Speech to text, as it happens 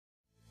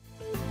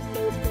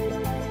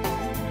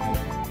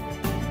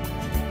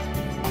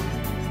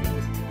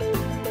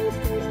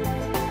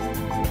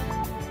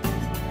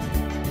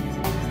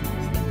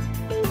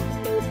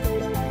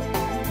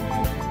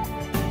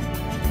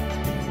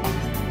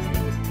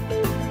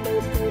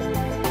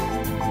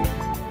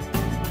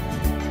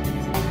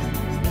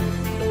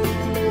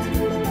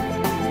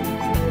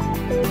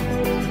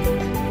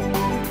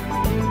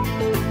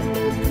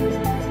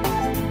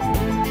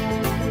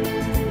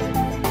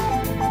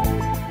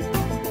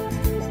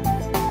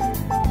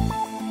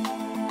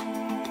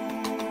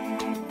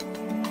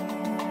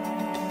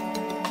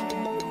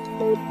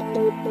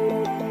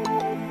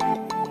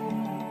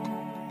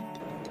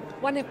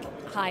One of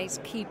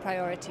HIE's key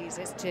priorities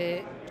is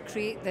to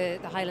create the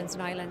Highlands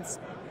and Islands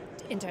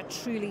into a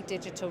truly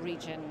digital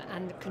region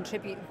and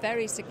contribute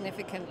very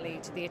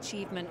significantly to the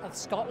achievement of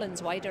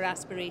Scotland's wider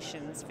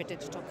aspirations for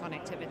digital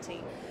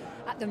connectivity.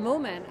 At the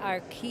moment,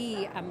 our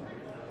key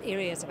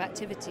areas of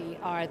activity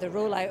are the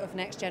rollout of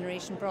next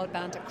generation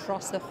broadband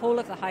across the whole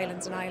of the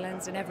Highlands and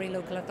Islands in every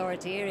local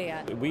authority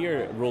area. We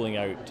are rolling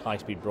out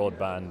high-speed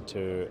broadband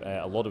to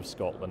a lot of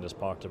Scotland as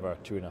part of our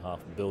 £2.5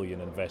 billion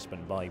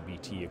investment by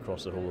BT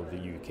across the whole of the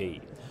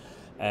UK.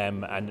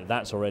 And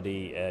that's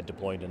already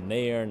deployed in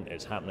Nairn,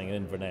 it's happening in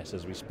Inverness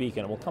as we speak,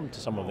 and it will come to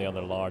some of the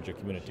other larger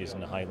communities in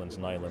the Highlands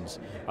and Islands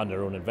under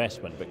our own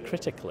investment. But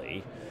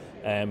critically,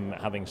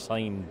 having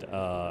signed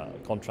a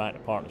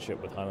contract partnership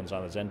with Highlands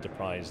Islands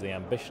Enterprise, the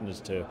ambition is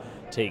to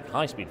take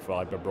high-speed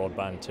fibre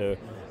broadband to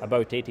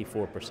about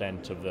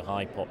 84% of the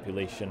HIE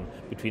population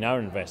between our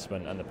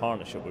investment and the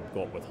partnership we've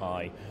got with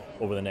HIE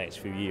over the next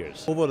few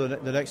years. Over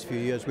the next few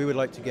years, we would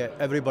like to get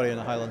everybody in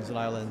the Highlands and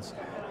Islands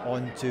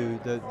onto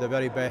the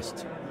very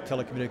best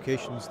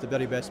telecommunications, the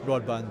very best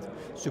broadband,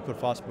 super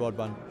fast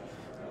broadband.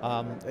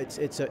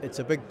 It's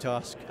a big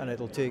task, and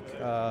it'll take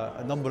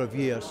a number of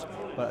years,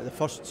 but at the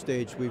first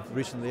stage we've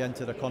recently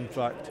entered a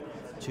contract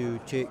to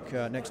take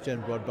next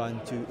gen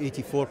broadband to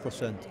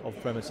 84% of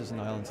premises in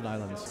the Highlands and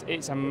Islands.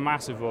 It's a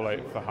massive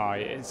rollout for HIE.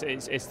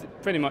 It's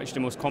pretty much the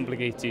most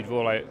complicated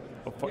rollout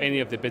for any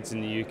of the bids in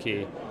the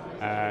UK.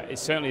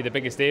 It's certainly the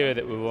biggest area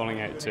that we're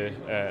rolling out to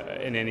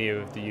in any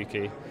of the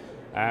UK.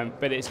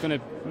 But it's going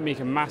to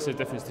make a massive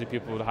difference to the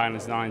people of the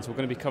Highlands and Islands. We're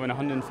going to be covering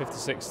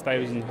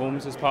 156,000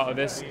 homes as part of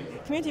this.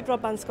 Community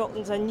Broadband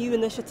Scotland is a new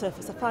initiative.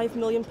 It's a £5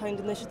 million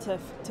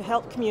initiative to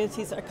help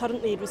communities that are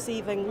currently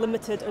receiving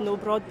limited or no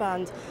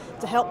broadband,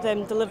 to help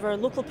them deliver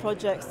local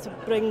projects to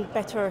bring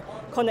better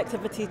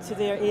connectivity to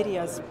their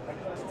areas.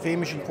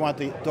 Famous in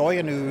quantity, 2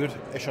 uur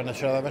is aan de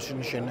service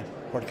in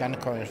wordt kan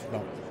koers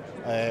nou.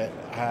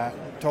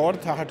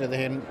 Toord had de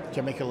hen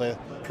chemical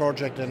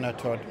project in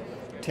het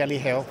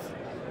telehealth.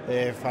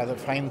 For the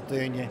fine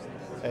doing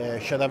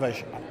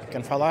Shadavish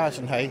can follow us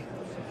and high.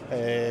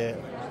 It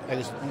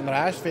is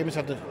Mirage famous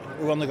at the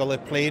one of the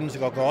planes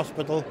go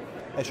hospital.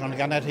 It's on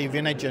Ganati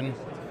Vinage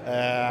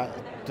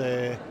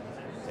the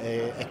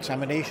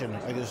examination.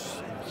 It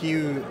is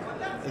Hugh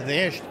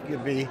there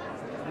could be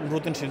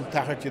rodents in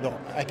Tahiti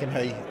I can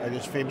high. It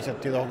is famous at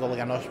the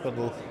Ogolan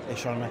Hospital.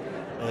 It's on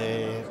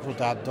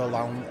Rodad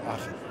down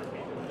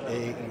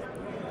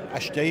a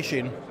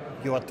station.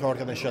 You are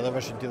talking the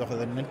television to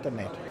the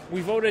internet.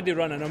 We've already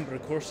run a number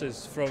of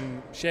courses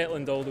from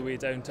Shetland all the way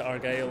down to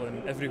Argyll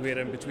and everywhere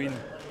in between.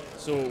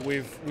 So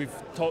we've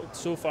talked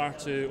so far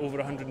to over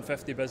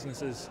 150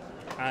 businesses,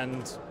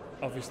 and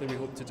obviously we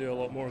hope to do a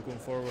lot more going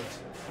forward.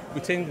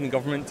 We tend in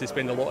government to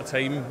spend a lot of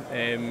time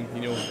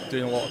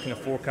doing a lot of kind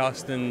of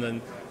forecasting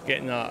and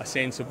getting a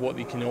sense of what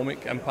the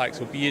economic impacts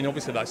will be, and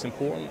obviously that's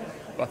important.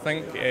 But I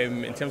think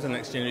in terms of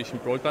next generation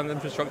broadband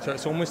infrastructure,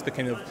 it's almost the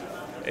kind of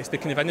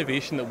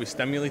innovation that will be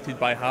stimulated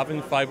by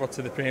having fibre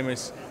to the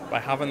premise, by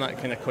having that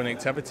kind of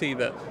connectivity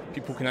that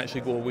people can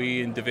actually go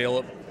away and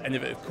develop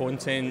innovative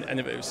content,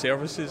 innovative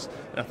services.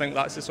 And I think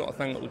that's the sort of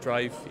thing that will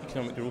drive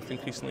economic growth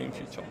increasingly in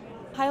future.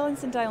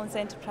 Highlands and Islands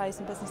Enterprise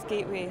and Business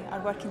Gateway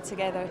are working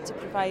together to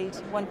provide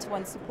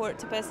one-to-one support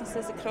to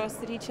businesses across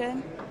the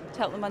region to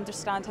help them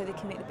understand how they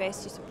can make the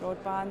best use of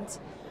broadband.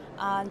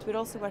 And we're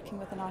also working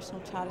with a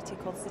national charity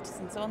called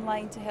Citizens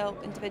Online to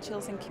help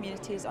individuals and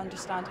communities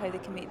understand how they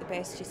can make the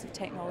best use of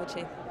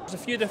technology. There's a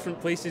few different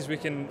places we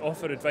can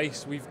offer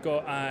advice. We've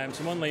got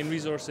some online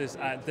resources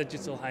at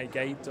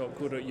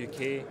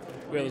digitalhieguide.co.uk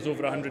where there's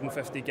over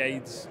 150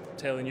 guides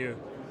telling you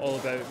all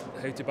about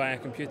how to buy a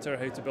computer,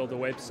 how to build a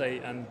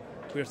website and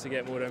where to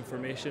get more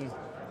information.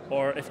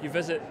 Or if you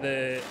visit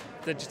the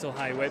Digital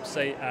HIE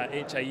website at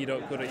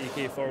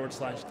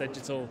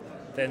hie.co.uk/digital,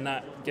 then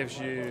that gives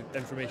you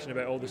information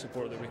about all the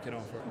support that we can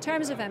offer. In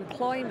terms of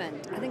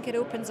employment, I think it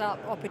opens up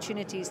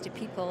opportunities to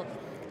people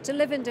to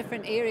live in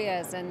different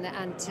areas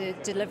and to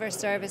deliver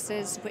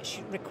services which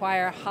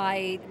require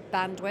high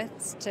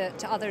bandwidths to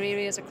other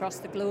areas across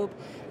the globe,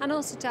 and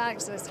also to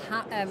access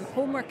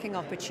home working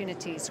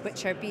opportunities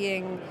which are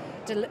being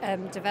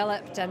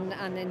developed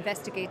and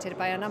investigated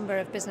by a number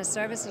of business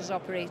services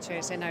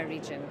operators in our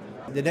region.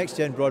 The next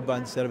gen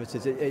broadband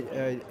services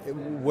it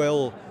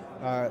will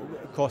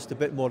cost a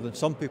bit more than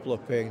some people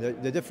are paying.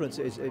 The difference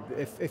is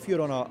if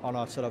you're on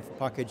a sort of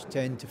package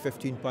 £10 to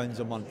 £15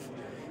 a month,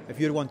 if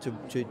you want to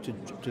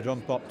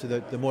jump up to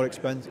the more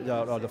expensive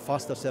or the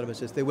faster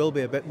services, they will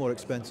be a bit more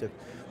expensive.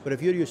 But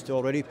if you're used to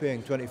already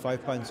paying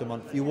 £25 a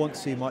month, you won't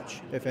see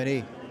much, if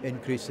any,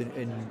 increase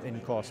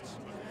in costs.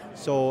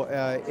 So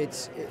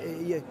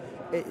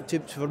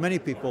for many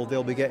people,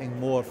 they'll be getting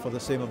more for the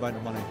same amount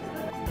of money.